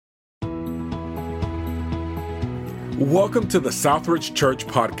Welcome to the Southridge Church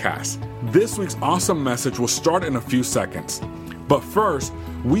Podcast. This week's awesome message will start in a few seconds. But first,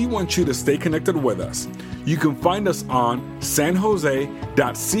 we want you to stay connected with us. You can find us on sanjose.cc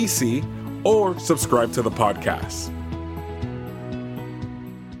or subscribe to the podcast.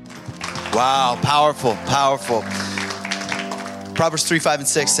 Wow, powerful, powerful. Proverbs 3, 5, and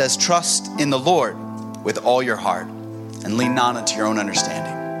 6 says, trust in the Lord with all your heart and lean not unto your own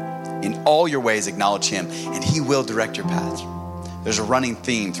understanding. In all your ways acknowledge him, and he will direct your paths. There's a running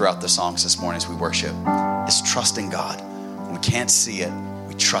theme throughout the songs this morning as we worship. It's trusting God. When we can't see it,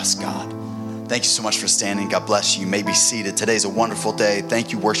 we trust God. Thank you so much for standing. God bless you. You may be seated. Today's a wonderful day.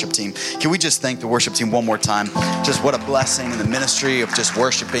 Thank you, worship team. Can we just thank the worship team one more time? Just what a blessing in the ministry of just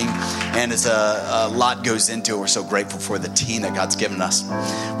worshiping. And as a lot goes into it, we're so grateful for the team that God's given us.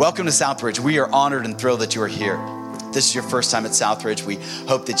 Welcome to Southridge. We are honored and thrilled that you are here. If this is your first time at Southridge, we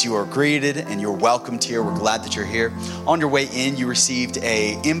hope that you are greeted and you're welcomed here. We're glad that you're here. On your way in, you received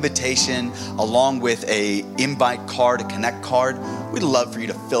an invitation along with a invite card, a connect card. We'd love for you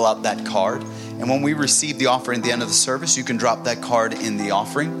to fill out that card. And when we receive the offering at the end of the service, you can drop that card in the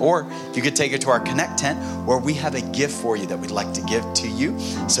offering, or you could take it to our Connect tent where we have a gift for you that we'd like to give to you.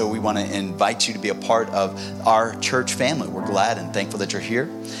 So we want to invite you to be a part of our church family. We're glad and thankful that you're here.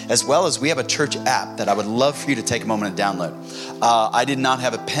 As well as we have a church app that I would love for you to take a moment and download. I did not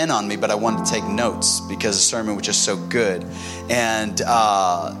have a pen on me, but I wanted to take notes because the sermon was just so good. And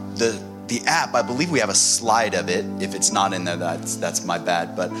the app, I believe we have a slide of it. If it's not in there, that's my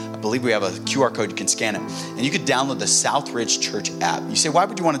bad. But I believe we have a QR code you can scan it. And you could download the Southridge Church app. You say, why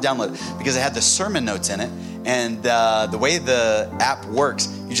would you want to download it? Because it had the sermon notes in it. And the way the app works,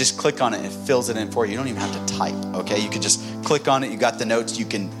 you just click on it and it fills it in for you. You don't even have to type, okay? You could just click on it. You got the notes. You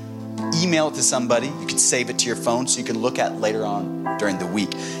can email it to somebody. You can save it to your phone so you can look at later on during the week.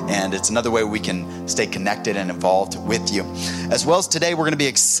 And it's another way we can stay connected and involved with you. As well as today, we're going to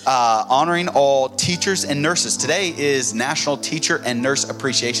be honoring all teachers and nurses. Today is National Teacher and Nurse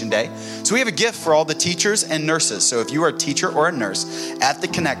Appreciation Day. So we have a gift for all the teachers and nurses. So if you are a teacher or a nurse at the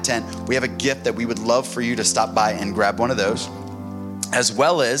Connect tent, we have a gift that we would love for you to stop by and grab one of those. As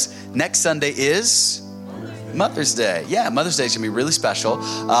well as next Sunday is Mother's Day. Yeah, Mother's Day is going to be really special.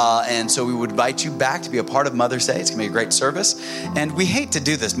 And so we would invite you back to be a part of Mother's Day. It's going to be a great service. And we hate to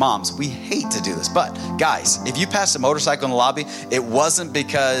do this, moms. We hate to do this. But guys, if you passed a motorcycle in the lobby, it wasn't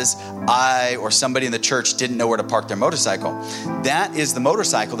because I or somebody in the church didn't know where to park their motorcycle. That is the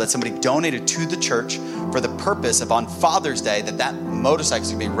motorcycle that somebody donated to the church for the purpose of on Father's Day that motorcycle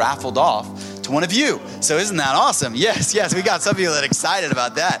is going to be raffled off to one of you. So isn't that awesome? Yes. We got some people that are excited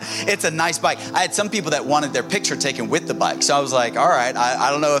about that. It's a nice bike. I had some people that wanted their picture taken with the bike. So I was like, all right, I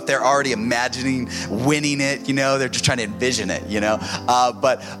don't know if they're already imagining winning it, they're just trying to envision it,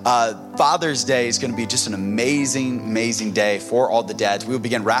 But Father's Day is going to be just an amazing day for all the dads. We will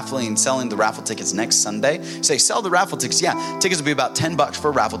begin selling the raffle tickets next Sunday. Say, sell the raffle tickets. Yeah, tickets will be about $10 for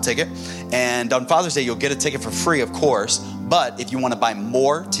a raffle ticket. And on Father's Day, you'll get a ticket for free, of course. But if you want to buy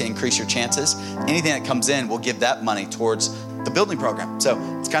more to increase your chances, anything that comes in, we'll give that money towards the building program. So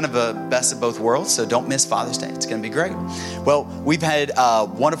it's kind of a best of both worlds. So don't miss Father's Day. It's going to be great. Well, we've had a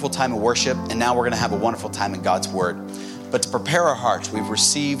wonderful time of worship, and now we're going to have a wonderful time in God's Word. But to prepare our hearts, we've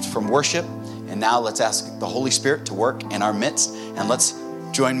received from worship, and now let's ask the Holy Spirit to work in our midst. And let's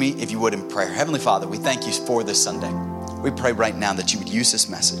join me, if you would, in prayer. Heavenly Father, we thank you for this Sunday. We pray right now that you would use this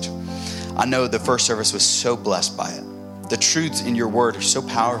message. I know the first service was so blessed by it. The truths in your word are so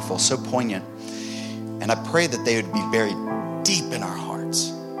powerful, so poignant. And I pray that they would be buried deep in our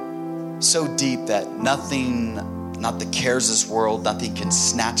hearts. So deep that nothing, not the cares of this world, nothing can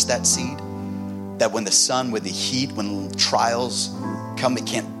snatch that seed. That when the sun, with the heat, when trials come, it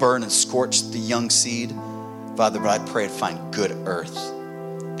can't burn and scorch the young seed. Father, but I pray it'd find good earth.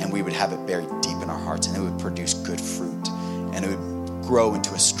 And we would have it buried deep in our hearts. And it would produce good fruit. And it would grow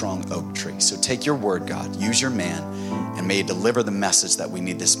into a strong oak tree. So take your word, God. Use your man. And may you deliver the message that we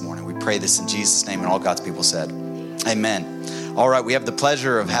need this morning. We pray this in Jesus' name, and all God's people said, amen. All right, we have the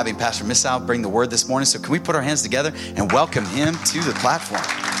pleasure of having Pastor Missal bring the word this morning. So can we put our hands together and welcome him to the platform?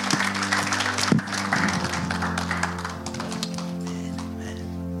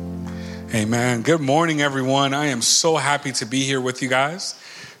 Amen. Good morning, everyone. I am so happy to be here with you guys.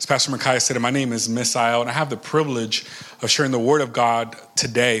 As Pastor Micaiah said, my name is Missal, and I have the privilege of sharing the word of God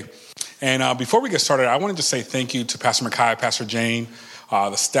today. And before we get started, I wanted to say thank you to Pastor Micaiah, Pastor Jane,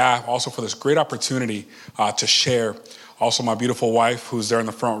 the staff, also for this great opportunity to share. Also, my beautiful wife, who's there in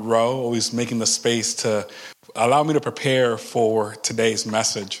the front row, always making the space to allow me to prepare for today's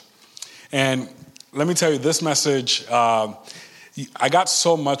message. And let me tell you, this message I got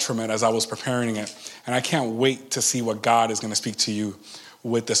so much from it as I was preparing it, and I can't wait to see what God is going to speak to you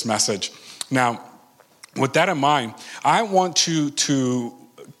with this message. Now, with that in mind, I want you to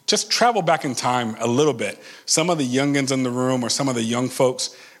just travel back in time a little bit. Some of the youngins in the room or some of the young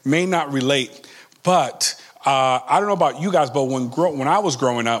folks may not relate, but I don't know about you guys, but when I was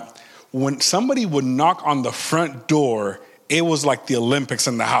growing up, when somebody would knock on the front door, it was like the Olympics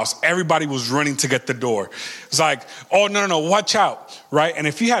in the house. Everybody was running to get the door. It's like, oh, no, watch out, right? And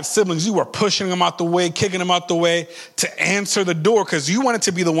if you had siblings, you were pushing them out the way, kicking them out the way to answer the door because you wanted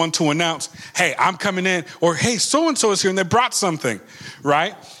to be the one to announce, hey, I'm coming in, or hey, so-and-so is here and they brought something,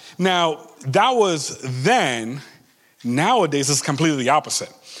 right? Now, that was then. Nowadays, it's completely the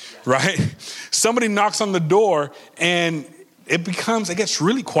opposite, right? Somebody knocks on the door and it gets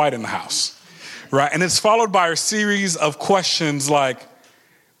really quiet in the house, right? And it's followed by a series of questions like,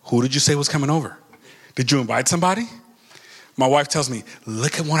 who did you say was coming over? Did you invite somebody? My wife tells me,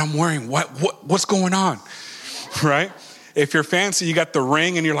 look at what I'm wearing. What's going on, right? If you're fancy, you got the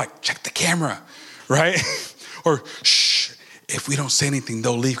ring and you're like, check the camera, right? Or, shh, if we don't say anything,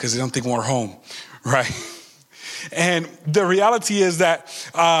 they'll leave because they don't think we're home, right? And the reality is that,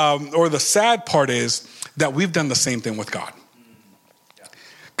 or the sad part is that we've done the same thing with God.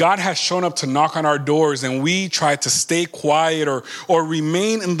 God has shown up to knock on our doors and we try to stay quiet or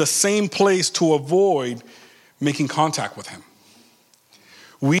remain in the same place to avoid making contact with him.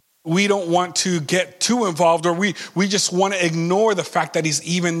 We don't want to get too involved, or we just want to ignore the fact that he's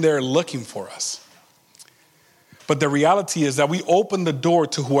even there looking for us. But the reality is that we open the door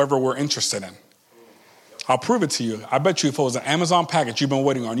to whoever we're interested in. I'll prove it to you. I bet you if it was an Amazon package you've been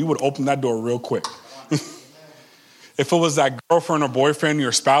waiting on, you would open that door real quick. If it was that girlfriend or boyfriend,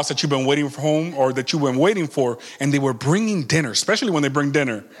 your spouse that you've been waiting for home or that you've been waiting for, and they were bringing dinner, especially when they bring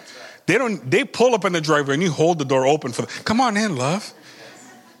dinner, they pull up in the driveway and you hold the door open for them. Come on in, love.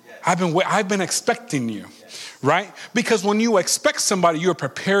 I've been expecting you, right? Because when you expect somebody, you're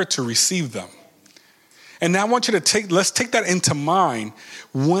prepared to receive them. And now I want you to let's take that into mind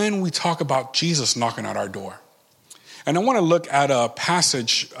when we talk about Jesus knocking at our door. And I want to look at a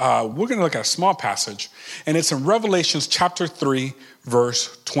passage, we're going to look at a small passage, and it's in Revelations chapter 3,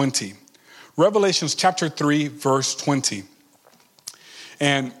 verse 20. Revelations chapter 3, verse 20.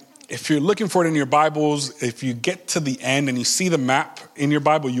 And if you're looking for it in your Bibles, if you get to the end and you see the map in your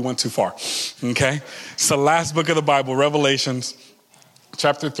Bible, you went too far, okay? It's the last book of the Bible, Revelations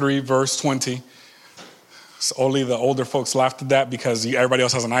chapter 3, verse 20. So only the older folks laughed at that because everybody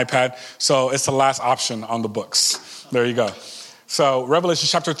else has an iPad. So it's the last option on the books. There you go. So Revelation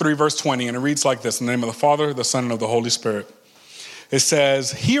chapter 3, verse 20, and it reads like this: in the name of the Father, the Son, and of the Holy Spirit. It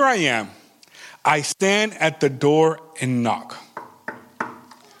says, here I am. I stand at the door and knock.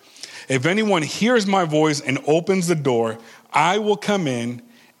 If anyone hears my voice and opens the door, I will come in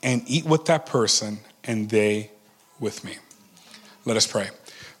and eat with that person and they with me. Let us pray.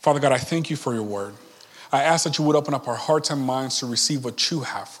 Father God, I thank you for your word. I ask that you would open up our hearts and minds to receive what you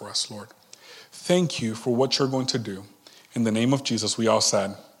have for us, Lord. Thank you for what you're going to do. In the name of Jesus, we all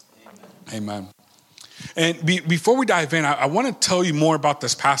said, amen. And before we dive in, I want to tell you more about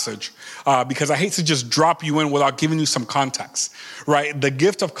this passage because I hate to just drop you in without giving you some context, right? The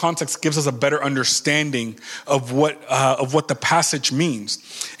gift of context gives us a better understanding of what the passage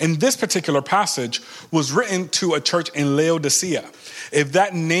means. And this particular passage was written to a church in Laodicea. If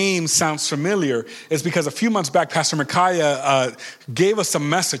that name sounds familiar, it's because a few months back, Pastor Micaiah gave us a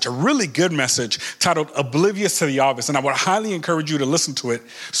message, a really good message titled Oblivious to the Obvious. And I would highly encourage you to listen to it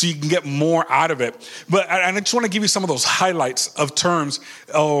so you can get more out of it. But I just want to give you some of those highlights of terms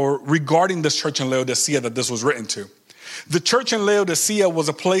regarding this church in Laodicea that this was written to. The church in Laodicea was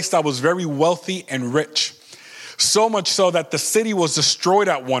a place that was very wealthy and rich. So much so that the city was destroyed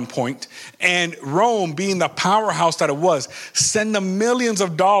at one point, and Rome, being the powerhouse that it was, sent them millions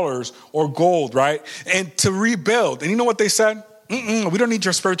of dollars or gold, right? And to rebuild. And you know what they said? We don't need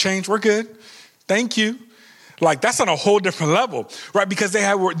your spare change. We're good. Thank you. Like, that's on a whole different level, right? Because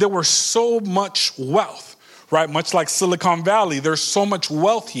there were so much wealth. Right? Much like Silicon Valley, there's so much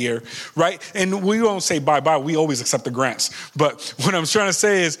wealth here, right? And we don't say bye-bye. We always accept the grants. But what I'm trying to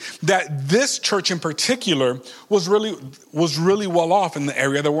say is that this church in particular was really well off in the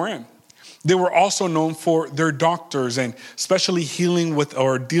area that we're in. They were also known for their doctors and especially dealing with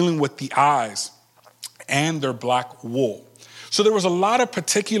the eyes and their black wool. So there was a lot of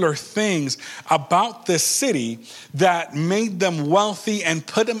particular things about this city that made them wealthy and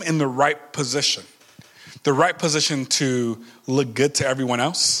put them in the right position. The right position to look good to everyone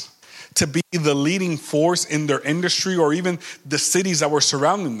else, to be the leading force in their industry or even the cities that were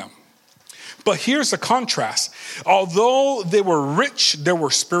surrounding them. But here's the contrast. Although they were rich, they were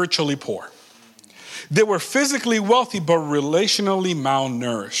spiritually poor. They were physically wealthy, but relationally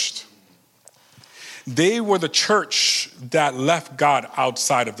malnourished. They were the church that left God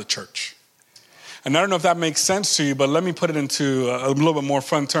outside of the church. And I don't know if that makes sense to you, but let me put it into a little bit more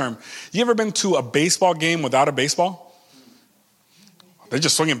fun term. You ever been to a baseball game without a baseball? They're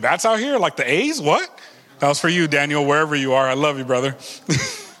just swinging bats out here like the A's? What? That was for you, Daniel, wherever you are. I love you, brother.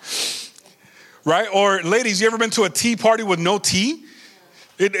 Right? Or ladies, you ever been to a tea party with no tea?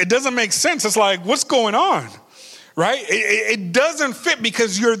 It doesn't make sense. It's like, what's going on? Right? It doesn't fit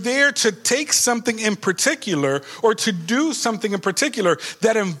because you're there to take something in particular or to do something in particular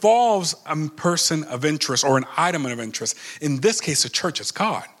that involves a person of interest or an item of interest. In this case, the church is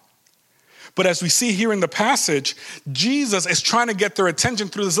God. But as we see here in the passage, Jesus is trying to get their attention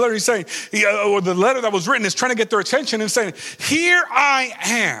through this letter. He's saying, or the letter that was written is trying to get their attention and saying, here I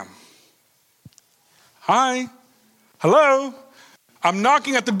am. Hi. Hello. I'm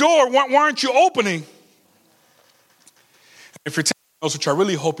knocking at the door. Why aren't you opening? If you're taking notes, which I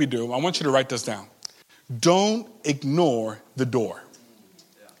really hope you do, I want you to write this down. Don't ignore the door.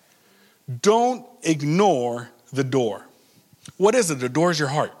 Don't ignore the door. What is it? The door is your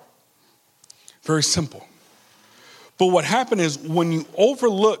heart. Very simple. But what happened is when you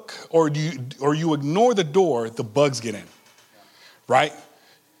overlook or you ignore the door, the bugs get in. Right?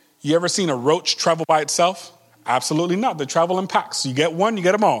 You ever seen a roach travel by itself? Absolutely not. They travel in packs. You get one, you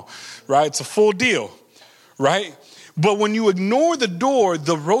get them all. Right? It's a full deal. Right? But when you ignore the door,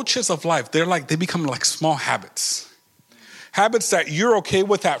 the roaches of life, they become like small habits. Habits that you're okay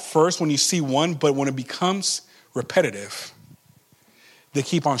with at first when you see one, but when it becomes repetitive, they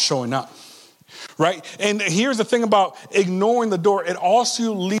keep on showing up. Right? And here's the thing about ignoring the door. It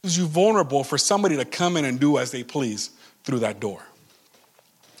also leaves you vulnerable for somebody to come in and do as they please through that door.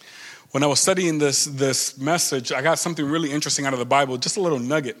 When I was studying this message, I got something really interesting out of the Bible, just a little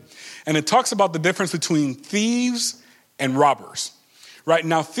nugget. And it talks about the difference between thieves and robbers. Right?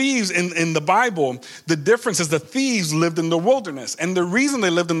 Now, thieves in the Bible, the difference is the thieves lived in the wilderness. And the reason they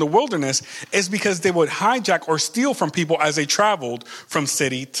lived in the wilderness is because they would hijack or steal from people as they traveled from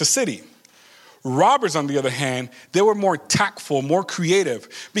city to city. Robbers, on the other hand, they were more tactful, more creative,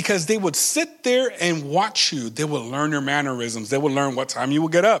 because they would sit there and watch you. They would learn your mannerisms. They would learn what time you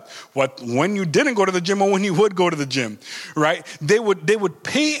would get up, when you didn't go to the gym or when you would go to the gym, right? They would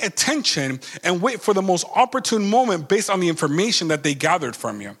pay attention and wait for the most opportune moment based on the information that they gathered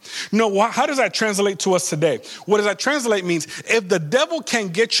from you. How does that translate to us today? What does that translate means? If the devil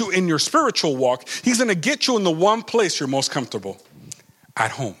can't get you in your spiritual walk, he's going to get you in the one place you're most comfortable, at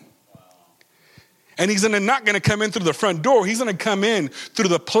home. And he's not going to come in through the front door. He's going to come in through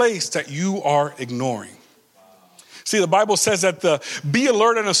the place that you are ignoring. See, the Bible says that be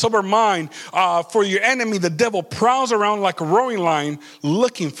alert and a sober mind for your enemy. The devil prowls around like a roaring lion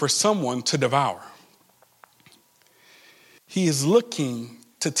looking for someone to devour. He is looking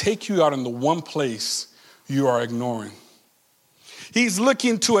to take you out in the one place you are ignoring. He's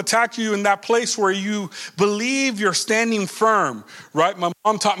looking to attack you in that place where you believe you're standing firm, right? My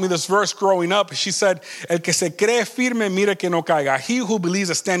mom taught me this verse growing up. She said, El que se cree firme, mira que no caiga. He who believes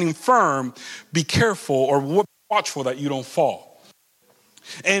is standing firm, be careful or watchful that you don't fall.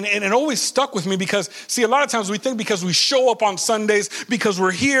 And it always stuck with me because, see, a lot of times we think because we show up on Sundays, because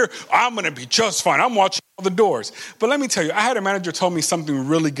we're here, I'm going to be just fine. I'm watching all the doors. But let me tell you, I had a manager tell me something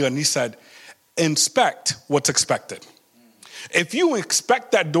really good. And he said, inspect what's expected. If you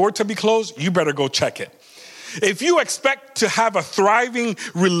expect that door to be closed, you better go check it. If you expect to have a thriving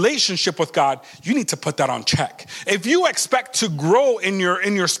relationship with God, you need to put that on check. If you expect to grow in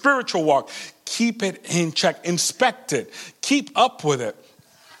your spiritual walk, keep it in check. Inspect it. Keep up with it.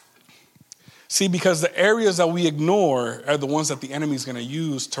 See, because the areas that we ignore are the ones that the enemy is going to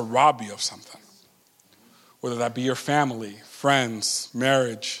use to rob you of something. Whether that be your family, friends,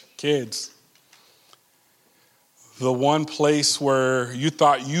 marriage, kids. The one place where you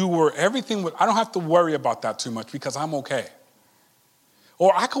thought you were everything. I don't have to worry about that too much because I'm okay.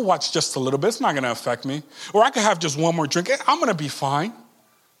 Or I could watch just a little bit. It's not going to affect me. Or I could have just one more drink. I'm going to be fine.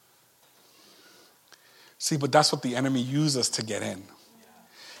 See, but that's what the enemy uses to get in.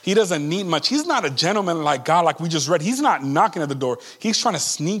 He doesn't need much. He's not a gentleman like God, like we just read. He's not knocking at the door. He's trying to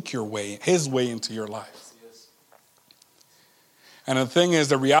sneak his way into your life. And the thing is,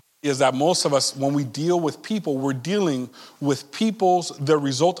 the reality is that most of us, when we deal with people, we're dealing with the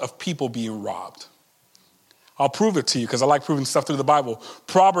result of people being robbed. I'll prove it to you because I like proving stuff through the Bible.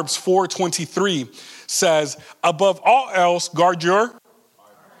 Proverbs 4:23 says, above all else, guard your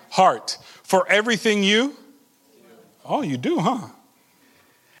heart. For everything you do, huh?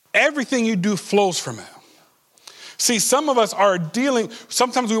 Everything you do flows from it. See, some of us are dealing,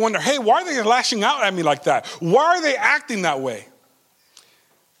 sometimes we wonder, hey, why are they lashing out at me like that? Why are they acting that way?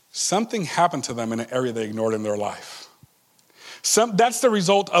 Something happened to them in an area they ignored in their life. That's the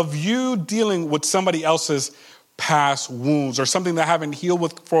result of you dealing with somebody else's past wounds or something that haven't healed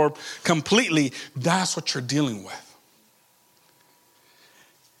with for completely. That's what you're dealing with.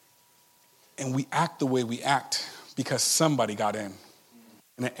 And we act the way we act because somebody got in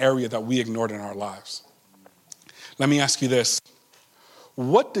an area that we ignored in our lives. Let me ask you this.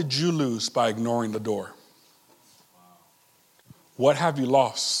 What did you lose by ignoring the door? What have you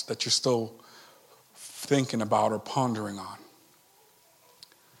lost that you're still thinking about or pondering on?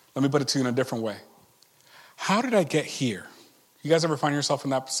 Let me put it to you in a different way. How did I get here? You guys ever find yourself in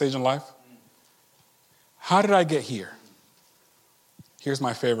that stage in life? How did I get here? Here's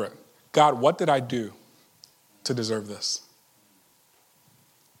my favorite. God, what did I do to deserve this?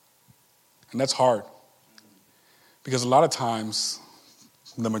 And that's hard. Because a lot of times,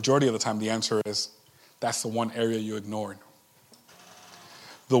 the majority of the time, the answer is that's the one area you ignored.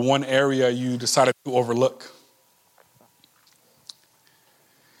 The one area you decided to overlook.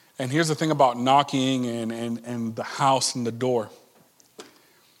 And here's the thing about knocking and the house and the door.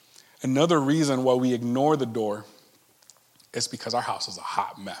 Another reason why we ignore the door is because our house is a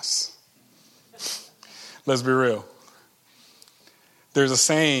hot mess. Let's be real. There's a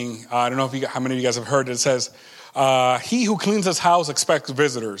saying, I don't know how many of you guys have heard it. It says, he who cleans his house expects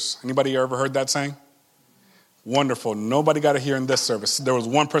visitors. Anybody ever heard that saying? Wonderful. Nobody got it here in this service. There was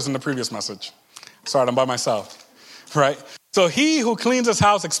one person in the previous message. Sorry, I'm by myself. Right? So he who cleans his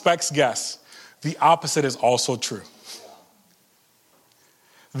house expects guests. The opposite is also true.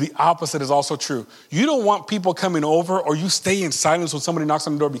 The opposite is also true. You don't want people coming over or you stay in silence when somebody knocks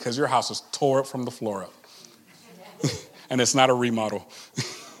on the door because your house is tore up from the floor up. And it's not a remodel.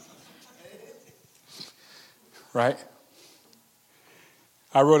 Right?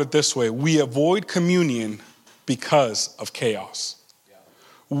 I wrote it this way. We avoid communion because of chaos.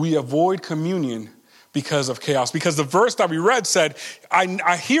 We avoid communion because of chaos. Because the verse that we read said,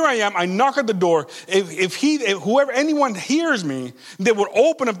 here I am, I knock at the door. If anyone hears me, they would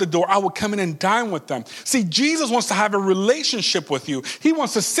open up the door. I would come in and dine with them. See, Jesus wants to have a relationship with you. He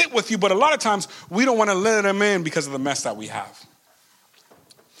wants to sit with you, but a lot of times we don't want to let him in because of the mess that we have.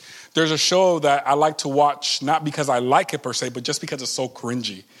 There's a show that I like to watch, not because I like it per se, but just because it's so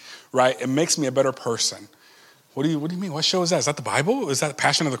cringy, right? It makes me a better person. What do you mean? What show is that? Is that the Bible? Is that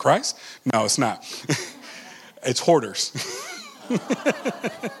Passion of the Christ? No, it's not. It's Hoarders.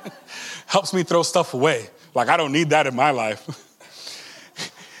 Helps me throw stuff away. Like, I don't need that in my life.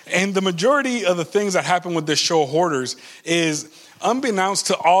 And the majority of the things that happen with this show, Hoarders, is unbeknownst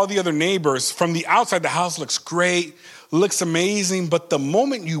to all the other neighbors, from the outside, the house looks great, looks amazing. But the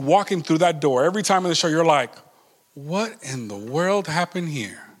moment you walk in through that door, every time in the show, you're like, what in the world happened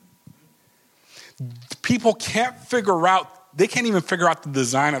here? People can't even figure out the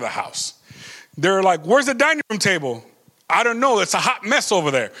design of the house. They're like, where's the dining room table? I don't know. It's a hot mess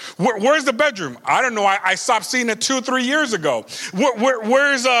over there. Where's the bedroom? I don't know. I stopped seeing it 2 or 3 years ago.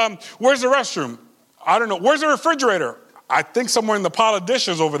 Where's the restroom? I don't know. Where's the refrigerator? I think somewhere in the pile of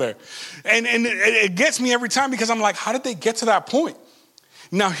dishes over there. And it gets me every time because I'm like, how did they get to that point?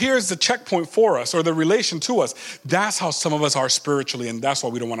 Now, here's the checkpoint for us, or the relation to us. That's how some of us are spiritually, and that's why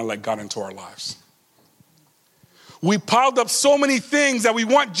we don't want to let God into our lives. We piled up so many things that we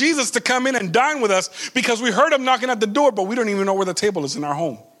want Jesus to come in and dine with us because we heard him knocking at the door, but we don't even know where the table is in our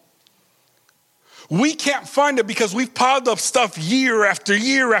home. We can't find it because we've piled up stuff year after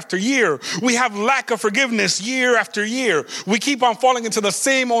year after year. We have lack of forgiveness year after year. We keep on falling into the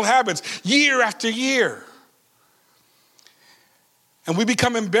same old habits year after year. And we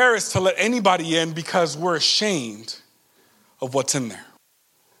become embarrassed to let anybody in because we're ashamed of what's in there.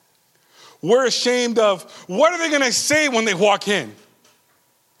 We're ashamed of what are they going to say when they walk in?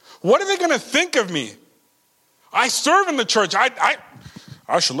 What are they going to think of me? I serve in the church.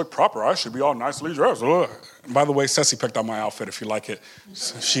 I should look proper. I should be all nicely dressed. And by the way, Ceci picked out my outfit if you like it.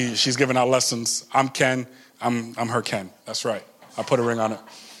 She's giving out lessons. I'm Ken. I'm her Ken. That's right. I put a ring on it.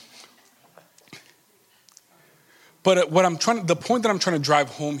 But the point that I'm trying to drive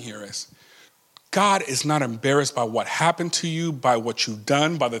home here is God is not embarrassed by what happened to you, by what you've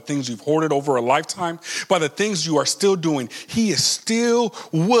done, by the things you've hoarded over a lifetime, by the things you are still doing. He is still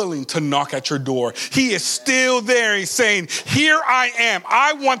willing to knock at your door. He is still there. He's saying, here I am.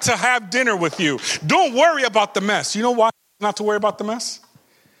 I want to have dinner with you. Don't worry about the mess. You know why not to worry about the mess?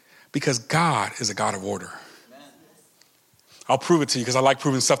 Because God is a God of order. I'll prove it to you because I like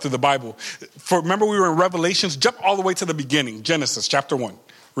proving stuff through the Bible. Remember we were in Revelations? Jump all the way to the beginning, Genesis chapter 1.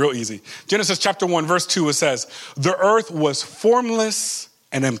 Real easy. Genesis chapter 1, verse 2, it says, the earth was formless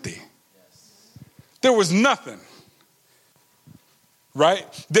and empty. There was nothing. Right?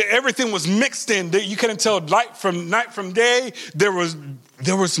 Everything was mixed in. You couldn't tell night from day. There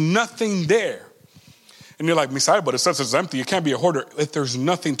was nothing there. And you're like, Messiah, but it says it's empty. You can't be a hoarder. If there's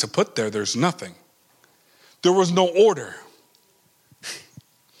nothing to put there, there's nothing. There was no order.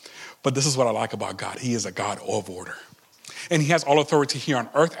 But this is what I like about God. He is a God of order. And he has all authority here on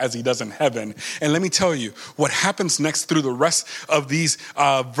earth as he does in heaven. And let me tell you, what happens next through the rest of these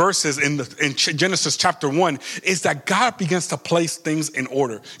verses in Genesis chapter 1 is that God begins to place things in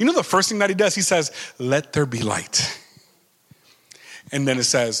order. You know the first thing that he does? He says, let there be light. And then it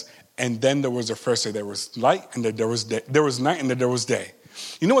says, and then there was the first day. There was light and then there was day. There was night and then there was day.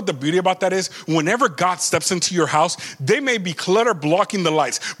 You know what the beauty about that is? Whenever God steps into your house, they may be clutter blocking the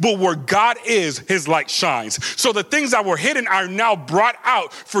lights, but where God is, his light shines. So the things that were hidden are now brought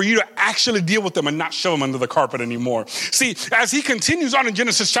out for you to actually deal with them and not shove them under the carpet anymore. See, as he continues on in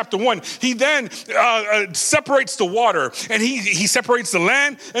Genesis chapter 1, he then separates the water, and he separates the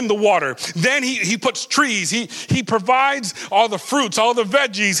land and the water. Then he puts trees. He provides all the fruits, all the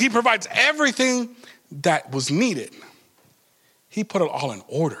veggies. He provides everything that was needed. He put it all in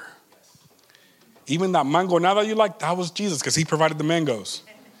order. Even that mango now that you like, that was Jesus because he provided the mangoes.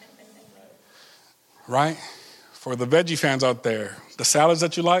 Right? For the veggie fans out there, the salads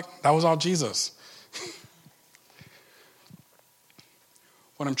that you like, that was all Jesus.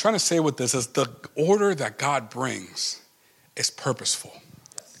 What I'm trying to say with this is the order that God brings is purposeful.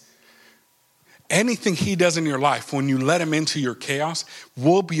 Anything he does in your life, when you let him into your chaos,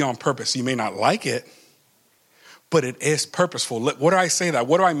 will be on purpose. You may not like it, but it is purposeful. What do I say that?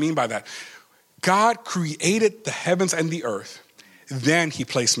 What do I mean by that? God created the heavens and the earth. Then he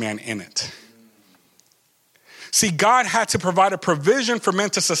placed man in it. See, God had to provide a provision for man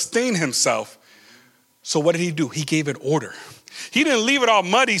to sustain himself. So what did he do? He gave it order. He didn't leave it all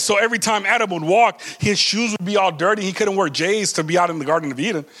muddy, so every time Adam would walk, his shoes would be all dirty. He couldn't wear J's to be out in the Garden of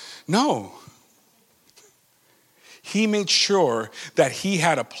Eden. No. He made sure that he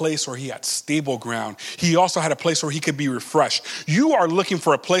had a place where he had stable ground. He also had a place where he could be refreshed. You are looking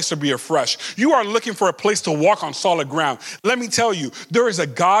for a place to be refreshed. You are looking for a place to walk on solid ground. Let me tell you, there is a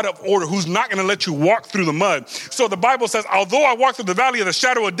God of order who's not going to let you walk through the mud. So the Bible says, although I walk through the valley of the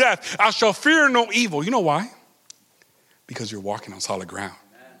shadow of death, I shall fear no evil. You know why? Because you're walking on solid ground.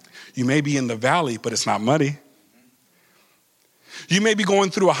 You may be in the valley, but it's not muddy. You may be going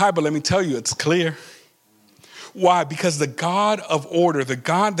through a high, but let me tell you, it's clear. Why? Because the God of order, the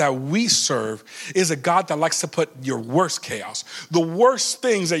God that we serve, is a God that likes to put your worst chaos, the worst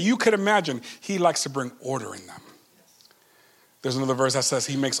things that you could imagine, he likes to bring order in them. There's another verse that says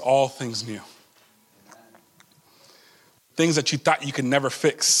he makes all things new. Things that you thought you could never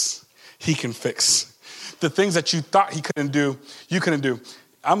fix, he can fix. The things that you thought he couldn't do, you couldn't do.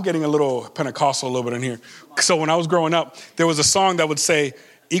 I'm getting a little Pentecostal a little bit in here. So when I was growing up, there was a song that would say,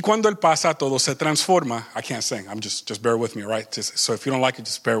 y cuando él pasa, todo se transforma. I can't sing. I'm just bear with me, right? So if you don't like it,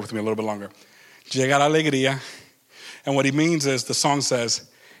 just bear with me a little bit longer. Llega la alegría. And what he means is, the song says,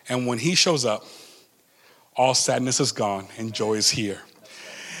 and when he shows up, all sadness is gone and joy is here.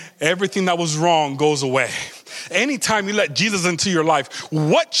 Everything that was wrong goes away. Anytime you let Jesus into your life,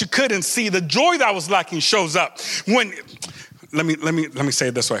 what you couldn't see, the joy that was lacking shows up. Let me say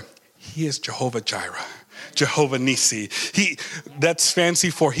it this way. He is Jehovah Jireh. Jehovah Nissi. That's fancy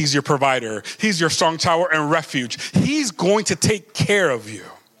for he's your provider. He's your strong tower and refuge. He's going to take care of you.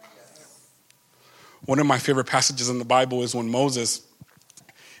 One of my favorite passages in the Bible is when Moses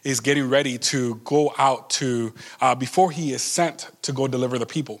is getting ready to go out to, before he is sent to go deliver the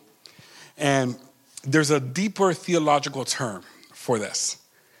people. And there's a deeper theological term for this.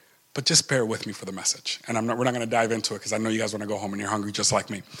 But just bear with me for the message. And we're not going to dive into it because I know you guys want to go home and you're hungry just like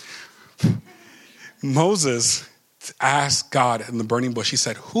me. Moses asked God in the burning bush, he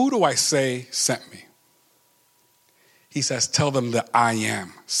said, who do I say sent me? He says, tell them that I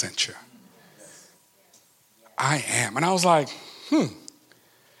am sent you. I am. And I was like,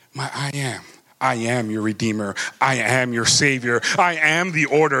 I am your redeemer. I am your savior. I am the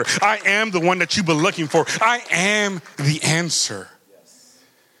order. I am the one that you've been looking for. I am the answer.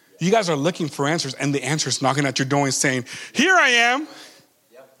 You guys are looking for answers, and the answer is knocking at your door and saying, here I am.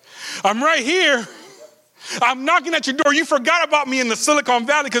 I'm right here. I'm knocking at your door. You forgot about me in the Silicon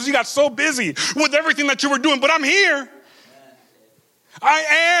Valley because you got so busy with everything that you were doing, but I'm here.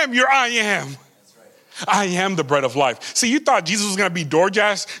 I am your I am. I am the bread of life. See, you thought Jesus was going to be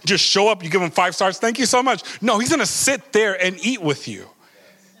DoorDash, just show up, you give him 5 stars. Thank you so much. No, he's going to sit there and eat with you.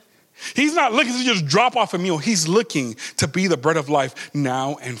 He's not looking to just drop off a meal. He's looking to be the bread of life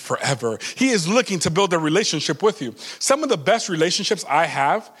now and forever. He is looking to build a relationship with you. Some of the best relationships I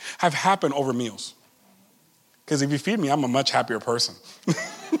have happened over meals. Because if you feed me, I'm a much happier person.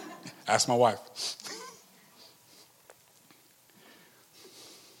 Ask my wife.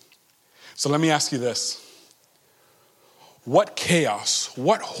 So let me ask you this. What chaos,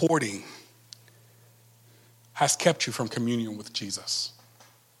 what hoarding has kept you from communion with Jesus?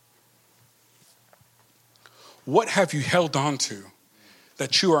 What have you held on to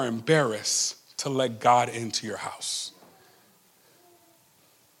that you are embarrassed to let God into your house?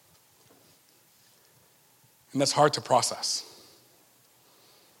 And that's hard to process.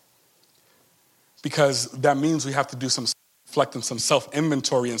 Because that means we have to do some reflecting, some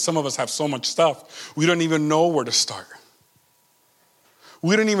self-inventory, and some of us have so much stuff, we don't even know where to start.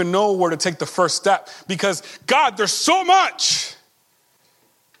 We don't even know where to take the first step because, God, there's so much.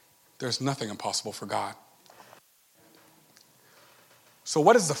 There's nothing impossible for God. So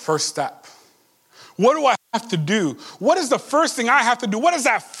what is the first step? What do I have to do? What is the first thing I have to do? What is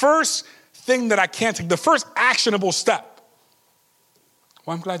that first thing that I can take? The first actionable step?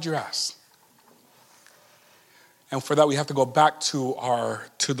 Well, I'm glad you asked. And for that, we have to go back to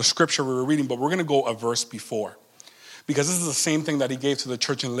the scripture we were reading, but we're going to go a verse before. Because this is the same thing that he gave to the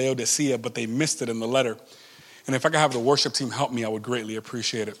church in Laodicea, but they missed it in the letter. And if I could have the worship team help me, I would greatly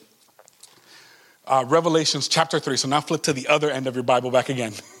appreciate it. Revelations chapter 3. So now flip to the other end of your Bible back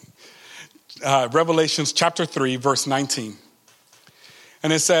again. Revelations chapter 3, verse 19.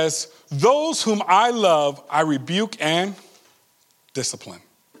 And it says, those whom I love, I rebuke and discipline.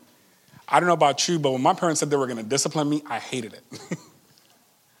 I don't know about you, but when my parents said they were going to discipline me, I hated it.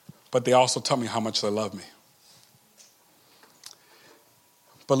 But they also taught me how much they love me.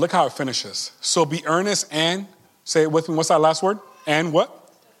 But look how it finishes. So be earnest and, say it with me, what's that last word? And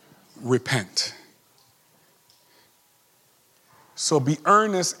what? Repent. So be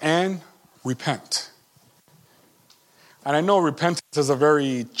earnest and repent. And I know repentance is a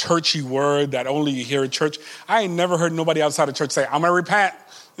very churchy word that only you hear at church. I ain't never heard nobody outside of church say, I'm going to repent.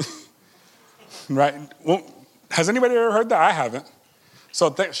 Right? Well, has anybody ever heard that? I haven't.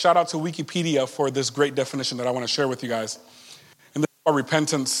 So shout out to Wikipedia for this great definition that I want to share with you guys. And this is what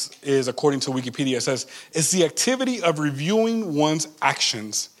repentance is according to Wikipedia. It says, it's the activity of reviewing one's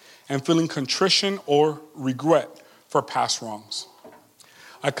actions and feeling contrition or regret for past wrongs.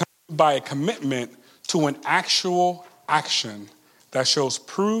 Accompanied by a commitment to an actual action that shows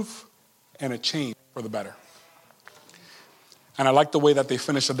proof and a change for the better. And I like the way that they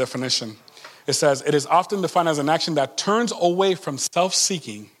finish the definition. It says, it is often defined as an action that turns away from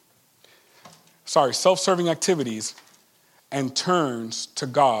self-serving activities and turns to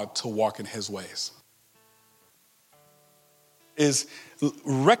God to walk in his ways. Is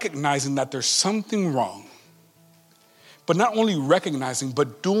recognizing that there's something wrong, but not only recognizing,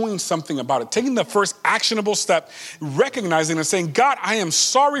 but doing something about it. Taking the first actionable step, recognizing and saying, God, I am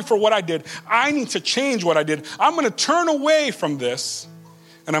sorry for what I did. I need to change what I did. I'm going to turn away from this.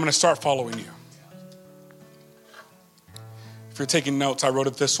 And I'm going to start following you. If you're taking notes, I wrote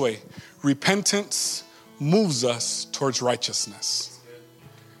it this way. Repentance moves us towards righteousness.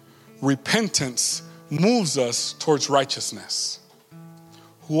 Repentance moves us towards righteousness.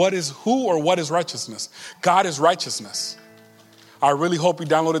 What is righteousness? God is righteousness. I really hope you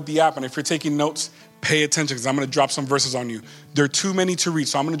downloaded the app. And if you're taking notes, pay attention because I'm going to drop some verses on you. There are too many to read.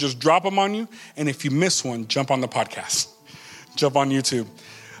 So I'm going to just drop them on you. And if you miss one, jump on the podcast. Jump on YouTube.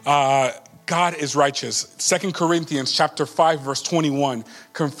 God is righteous. 2 Corinthians chapter 5, verse 21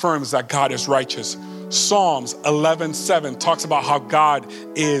 confirms that God is righteous. Psalms 11:7 talks about how God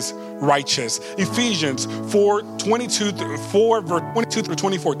is righteous. Ephesians 4:22 through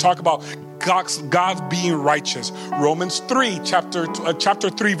 24 talk about God being righteous. Romans 3, chapter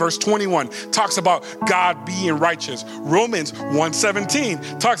 3, verse 21 talks about God being righteous. Romans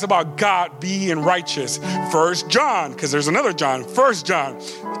 1:17 talks about God being righteous. 1 John, because there's another John, 1 John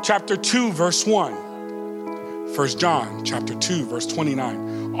chapter 2, verse 1. 1 John chapter 2, verse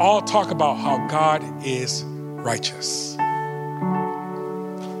 29. All talk about how God is righteous.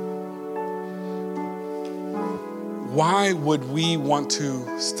 Why would we want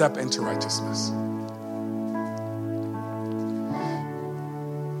to step into righteousness?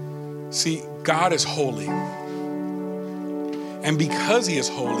 See, God is holy. And because he is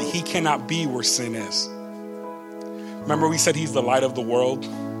holy, he cannot be where sin is. Remember we said he's the light of the world?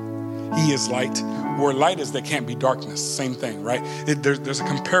 He is light. Where light is, there can't be darkness. Same thing, right? There's a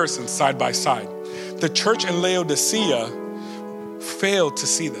comparison side by side. The church in Laodicea failed to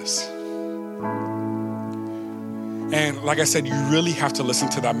see this. And like I said, you really have to listen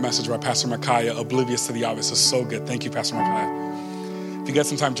to that message by Pastor Micaiah, Oblivious to the Obvious. It's so good. Thank you, Pastor Micaiah. If you get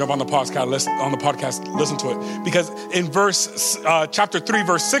some time, jump on the podcast, listen to it. Because in chapter 3,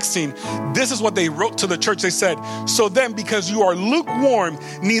 verse 16, this is what they wrote to the church. They said, so then, because you are lukewarm,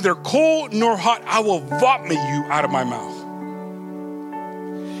 neither cold nor hot, I will vomit you out of my mouth.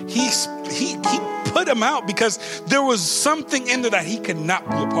 He put him out because there was something in there that he could not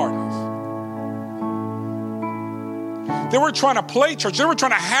be a part of. They were trying to play church. They were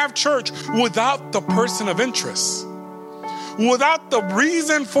trying to have church without the person of interest, without the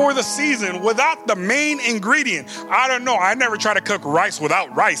reason for the season, without the main ingredient. I don't know. I never try to cook rice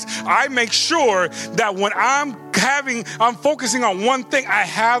without rice. I make sure that when I'm focusing on one thing, I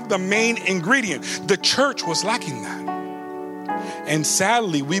have the main ingredient. The church was lacking that. And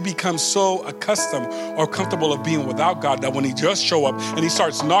sadly, we become so accustomed or comfortable of being without God that when he just show up and he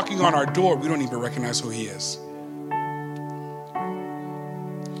starts knocking on our door, we don't even recognize who he is.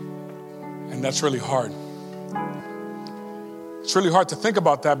 And that's really hard. It's really hard to think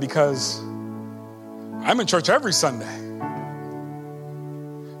about that because I'm in church every Sunday.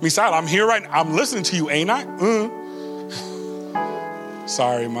 Misael, I'm here right now. I'm listening to you, ain't I?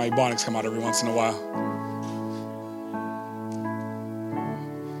 Sorry, my Ebonics come out every once in a while.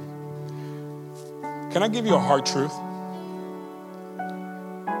 Can I give you a hard truth?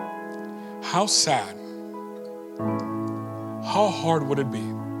 How sad, how hard would it be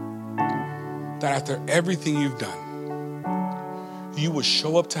that after everything you've done, you would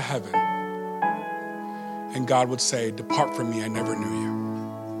show up to heaven and God would say, depart from me, I never knew you.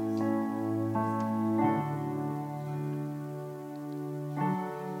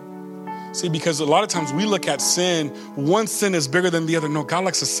 See, because a lot of times we look at sin, one sin is bigger than the other. No, God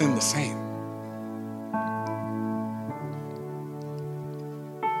likes to sin the same.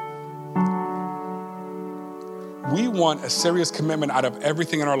 We want a serious commitment out of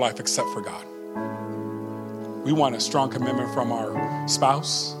everything in our life except for God. We want a strong commitment from our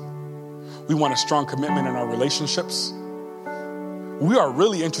spouse. We want a strong commitment in our relationships. We are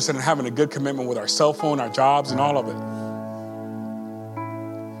really interested in having a good commitment with our cell phone, our jobs, and all of it.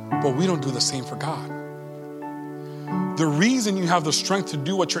 But we don't do the same for God. The reason you have the strength to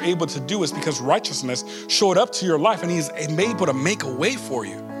do what you're able to do is because righteousness showed up to your life and he's able to make a way for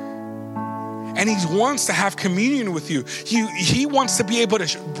you. And he wants to have communion with you. He wants to be able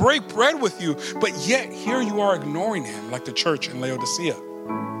to break bread with you, but yet here you are ignoring him like the church in Laodicea.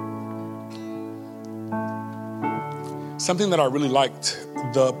 Something that I really liked,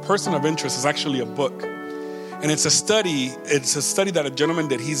 The Person of Interest, is actually a book. And it's a study that a gentleman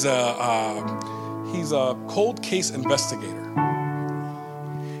did. He's a cold case investigator.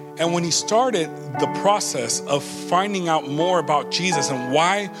 And when he started the process of finding out more about Jesus and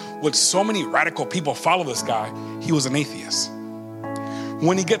why would so many radical people follow this guy, he was an atheist.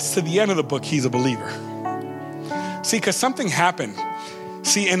 When he gets to the end of the book, he's a believer. See, because something happened.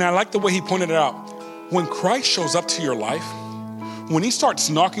 See, and I like the way he pointed it out. When Christ shows up to your life, when he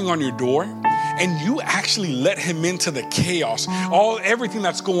starts knocking on your door and you actually let him into the chaos, everything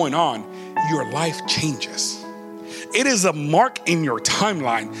that's going on, your life changes. It is a mark in your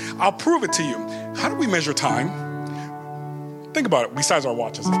timeline. I'll prove it to you. How do we measure time? Think about it, besides our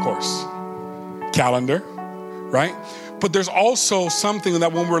watches, of course. Calendar, right? But there's also something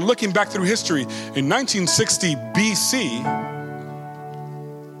that when we're looking back through history, in 1960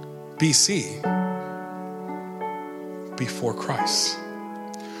 BC, before Christ,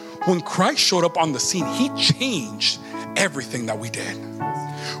 when Christ showed up on the scene, he changed everything that we did.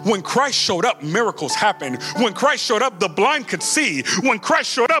 When Christ showed up, miracles happened. When Christ showed up, the blind could see. When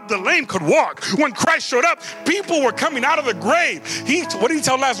Christ showed up, the lame could walk. When Christ showed up, people were coming out of the grave. What did he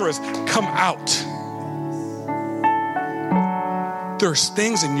tell Lazarus? Come out. There's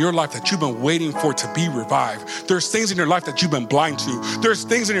things in your life that you've been waiting for to be revived. There's things in your life that you've been blind to. There's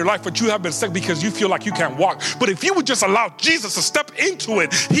things in your life that you have been stuck because you feel like you can't walk. But if you would just allow Jesus to step into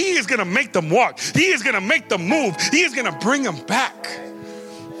it, he is going to make them walk. He is going to make them move. He is going to bring them back.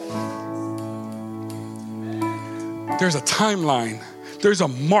 There's a timeline. There's a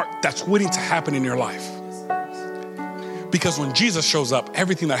mark that's waiting to happen in your life. Because when Jesus shows up,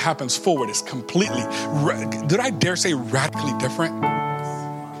 everything that happens forward is completely, did I dare say radically different?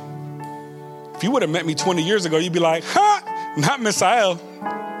 If you would have met me 20 years ago, you'd be like, not Misael.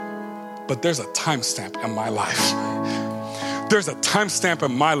 But there's a timestamp in my life. There's a timestamp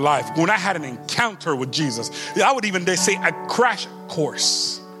in my life when I had an encounter with Jesus. I would even say a crash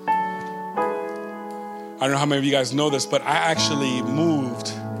course. I don't know how many of you guys know this, but I actually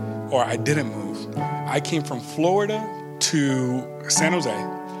moved, or I didn't move. I came from Florida to San Jose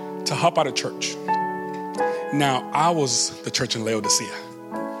to help out a church. Now, I was the church in Laodicea.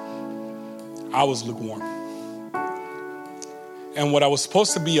 I was lukewarm. And what I was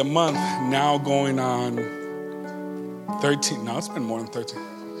supposed to be a month, now going on 13. No, it's been more than 13.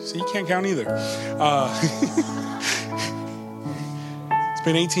 See, you can't count either. It's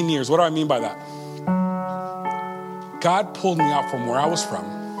been 18 years. What do I mean by that? God pulled me out from where I was from,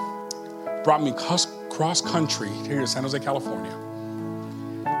 brought me cross country here to San Jose, California,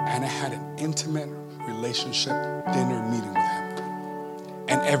 and I had an intimate relationship dinner meeting with him,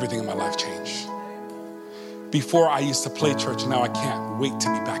 and everything in my life changed. Before, I used to play church, and now I can't wait to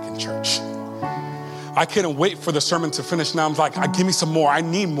be back in church. I couldn't wait for the sermon to finish. Now I'm like, give me some more. I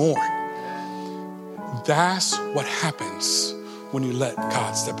need more. That's what happens when you let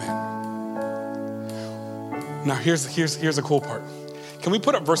God step in. Now here's the cool part. Can we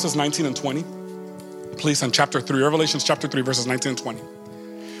put up verses 19 and 20? Please, on chapter 3, Revelations chapter 3, verses 19 and 20.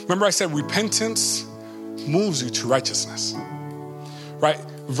 Remember I said repentance moves you to righteousness, right?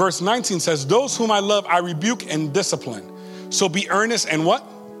 Verse 19 says, those whom I love, I rebuke and discipline. So be earnest and what?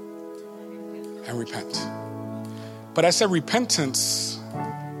 And repent. But I said repentance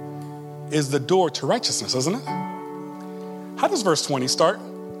is the door to righteousness, isn't it? How does verse 20 start?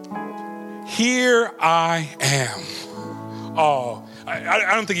 Here I am. Oh,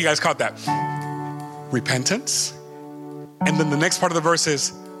 I don't think you guys caught that. Repentance. And then the next part of the verse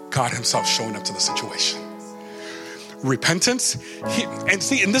is God himself showing up to the situation. Repentance. And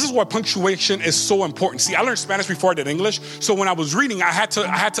this is why punctuation is so important. See, I learned Spanish before I did English. So when I was reading, I had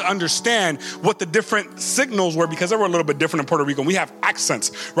to understand what the different signals were, because they were a little bit different in Puerto Rico. We have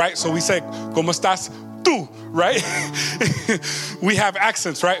accents, right? So we say, ¿Cómo estás tú? Right? We have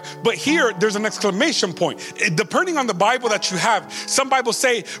accents, right? But here, there's an exclamation point. Depending on the Bible that you have, some Bibles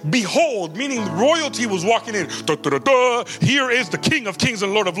say, behold, meaning royalty was walking in. Da, da, da, da. Here is the King of Kings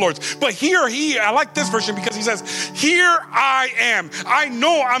and Lord of Lords. But here, I like this version because he says, here I am. I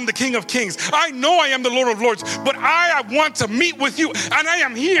know I'm the King of Kings. I know I am the Lord of Lords, but I want to meet with you. And I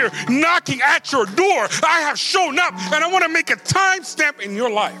am here knocking at your door. I have shown up and I want to make a time stamp in your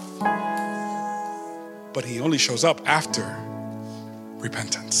life. But he only shows up after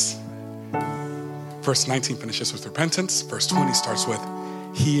repentance. Verse 19 finishes with repentance. Verse 20 starts with,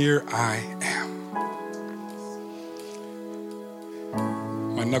 here I am.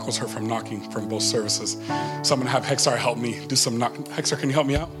 My knuckles hurt from knocking from both services. So I'm going to have Hexar help me do some knock. Hexar, can you help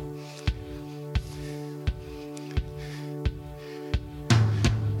me out?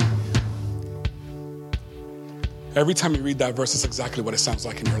 Every time you read that verse, it's exactly what it sounds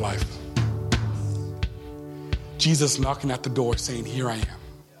like in your life. Jesus knocking at the door saying, here I am.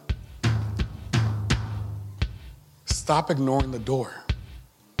 Stop ignoring the door.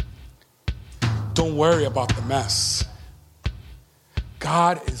 Don't worry about the mess.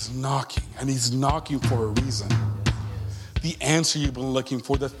 God is knocking, and he's knocking for a reason. The answer you've been looking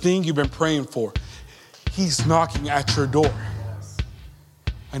for, the thing you've been praying for, he's knocking at your door.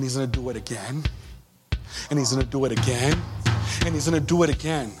 And he's going to do it again. And he's going to do it again. And he's going to do it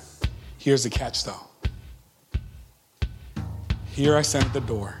again. Here's the catch, though. Here I stand at the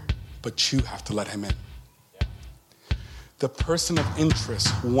door, but you have to let him in. The person of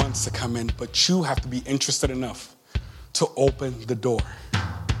interest wants to come in, but you have to be interested enough to open the door.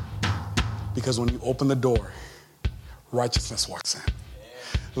 Because when you open the door, righteousness walks in.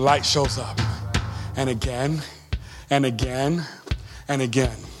 Light shows up. And again, and again, and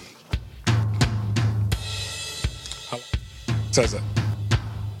again. How says it?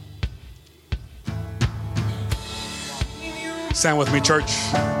 Stand with me, church.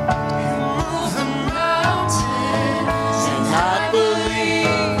 And I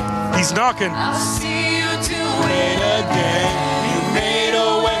believe he's knocking. I'll see you do it again. You made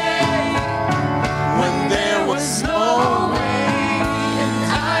a way when there was no way. And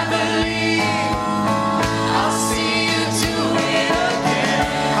I believe I'll see you do it again.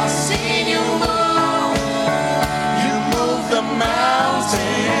 I've seen you move. You move the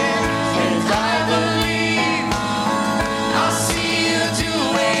mountain. And I believe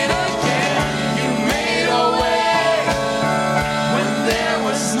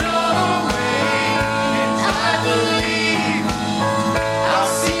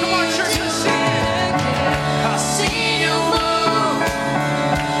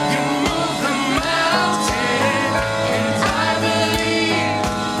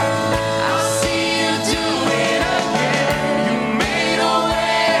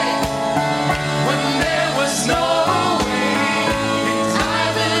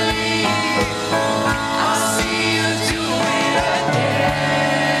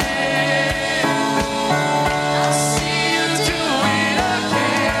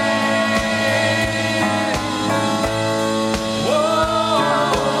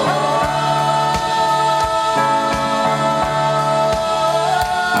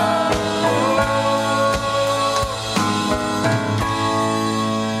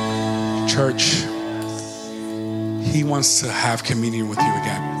Church, he wants to have communion with you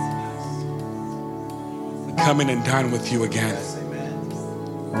again. Come in and dine with you again.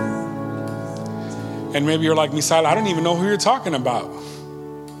 And maybe you're like, Misael, I don't even know who you're talking about.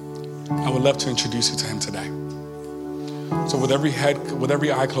 I would love to introduce you to him today. So with every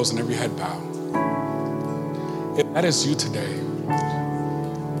eye closed and every head bowed, if that is you today,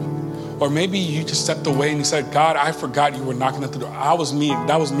 or maybe you just stepped away and you said, God, I forgot you were knocking at the door. That was me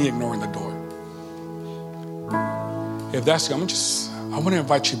ignoring the door. If that's you, I want to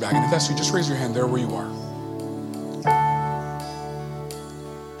invite you back. And if that's you, just raise your hand there where you are.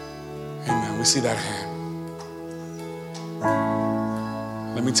 Amen. We see that hand.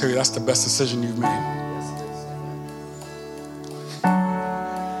 Let me tell you, that's the best decision you've made.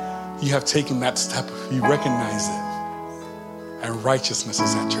 You have taken that step. You recognize it. And righteousness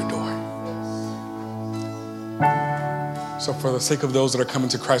is at your door. So for the sake of those that are coming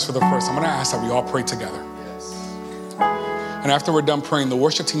to Christ for the first time, I'm going to ask that we all pray together. And after we're done praying, the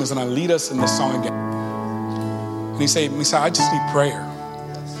worship team is going to lead us in this song again. And he said, Misa, I just need prayer.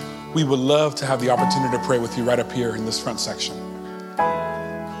 We would love to have the opportunity to pray with you right up here in this front section.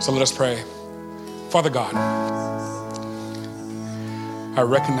 So let us pray. Father God, I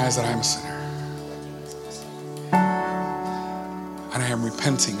recognize that I am a sinner. And I am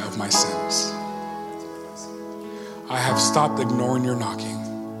repenting of my sins. I have stopped ignoring your knocking.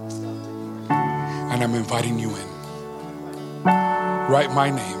 And I'm inviting you in. Write my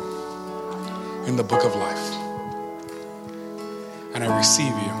name in the book of life. And I receive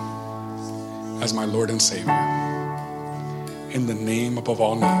you as my Lord and Savior. In the name above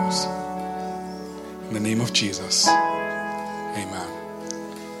all names. In the name of Jesus. Amen.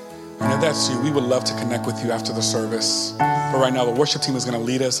 And if that's you, we would love to connect with you after the service. But right now, the worship team is going to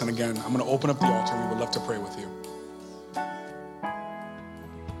lead us. And again, I'm going to open up the altar and we would love to pray with you.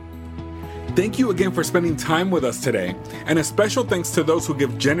 Thank you again for spending time with us today, and a special thanks to those who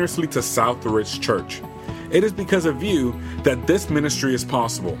give generously to Southridge Church. It is because of you that this ministry is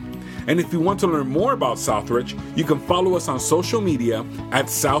possible. And if you want to learn more about Southridge, you can follow us on social media at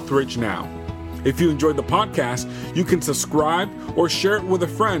Southridge Now. If you enjoyed the podcast, you can subscribe or share it with a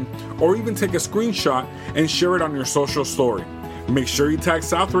friend, or even take a screenshot and share it on your social story. Make sure you tag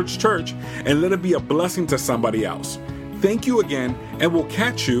Southridge Church and let it be a blessing to somebody else. Thank you again, and we'll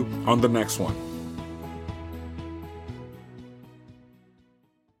catch you on the next one.